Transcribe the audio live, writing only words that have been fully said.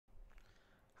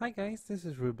Hi guys, this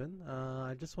is Ruben.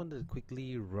 I just wanted to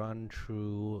quickly run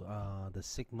through the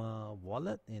Sigma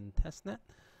wallet in Testnet.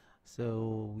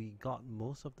 So we got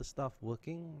most of the stuff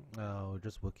working. We're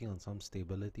just working on some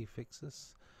stability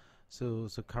fixes. So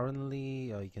currently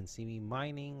you can see me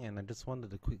mining, and I just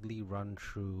wanted to quickly run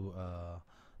through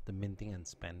the minting and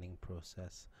spending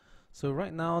process. So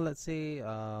right now, let's say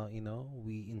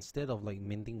we, instead of like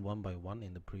minting one by one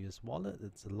in the previous wallet,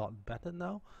 it's a lot better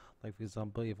now. Like for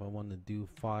example, if I want to do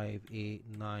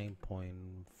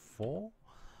 589.4,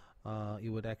 it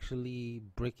would actually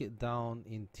break it down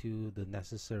into the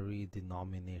necessary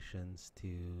denominations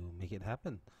to make it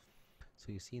happen.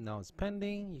 So you see now it's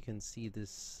pending. You can see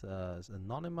this is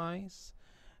anonymized.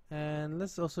 And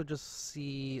let's also just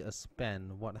see a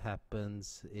spend. What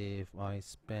happens if I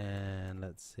spend,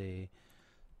 let's say,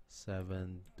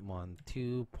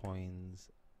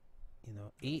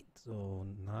 712.8 or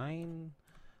 9?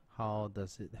 How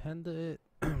does it handle it?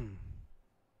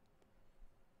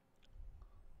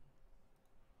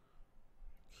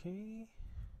 Okay.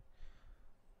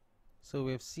 So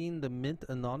we have seen the mint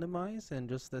anonymized, and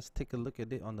just let's take a look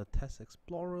at it on the Test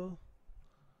Explorer.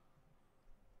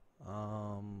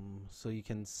 So you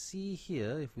can see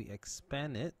here, if we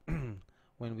expand it,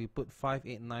 when we put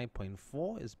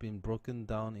 589.4, it's been broken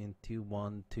down into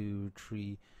 1, 2,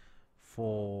 3,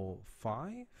 4,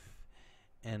 5,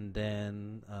 and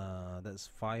then that's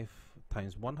 5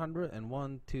 times 100, and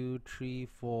 1, 2, 3,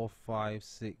 4, 5,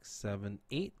 6, 7,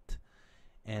 8,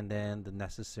 and then the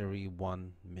necessary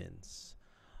 1 mins.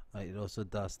 It also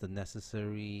does the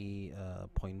necessary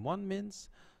 0.1 mins,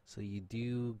 so you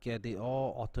do get it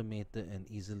all automated and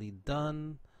easily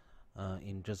done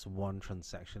in just one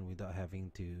transaction without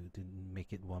having to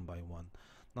make it one by one.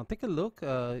 Now take a look.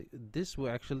 This will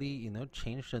actually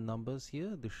change the numbers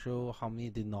here to show how many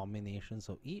denominations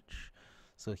of each.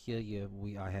 So here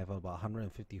I have about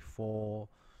 154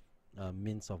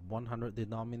 mints of 100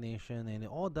 denomination, and it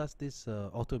all does this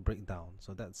auto breakdown.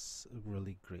 So that's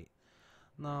really great.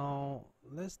 Now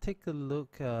let's take a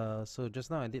look. So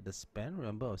just now I did the spend,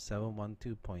 remember, of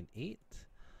 712.8.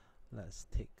 Let's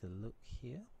take a look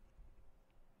here,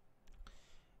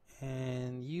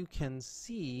 and you can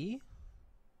see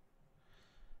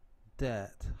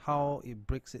that how it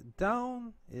breaks it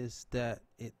down is that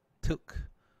it took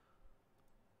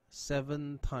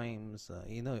 7 times,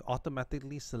 it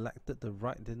automatically selected the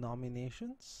right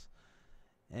denominations,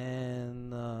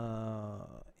 and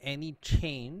any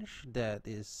change that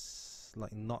is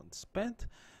like not spent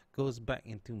goes back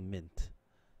into mint.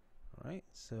 Right,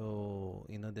 so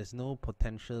there's no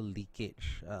potential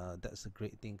leakage. That's a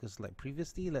great thing, because like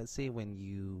previously, let's say when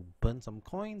you burn some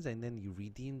coins and then you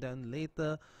redeem them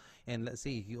later, and let's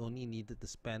say if you only needed to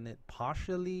spend it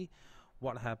partially,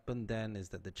 what happened then is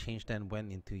that the change then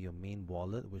went into your main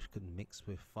wallet, which could mix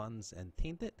with funds and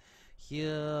taint it.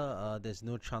 Here there's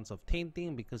no chance of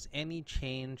tainting, because any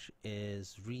change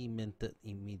is reminted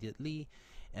immediately,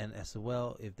 and as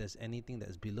well, if there's anything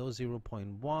that's below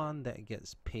 0.1, that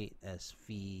gets paid as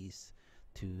fees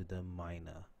to the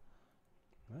miner.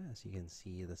 As you can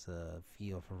see, there's a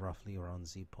fee of roughly around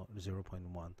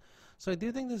 0.1. So I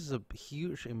do think this is a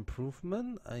huge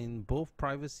improvement in both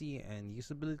privacy and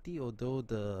usability. Although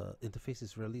the interface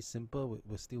is really simple,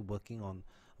 we're still working on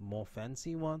a more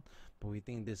fancy one, but we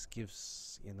think this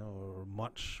gives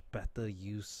much better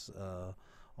use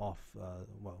of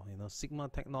Sigma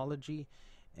technology,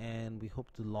 and we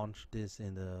hope to launch this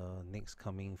in the next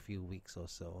coming few weeks or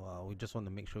so. We just want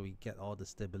to make sure we get all the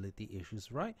stability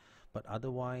issues right, but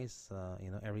otherwise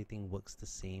everything works the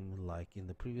same like in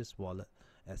the previous wallet,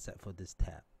 except for this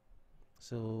tab.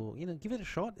 So give it a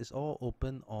shot. It's all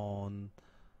open on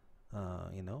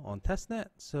on Testnet,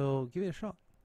 so give it a shot.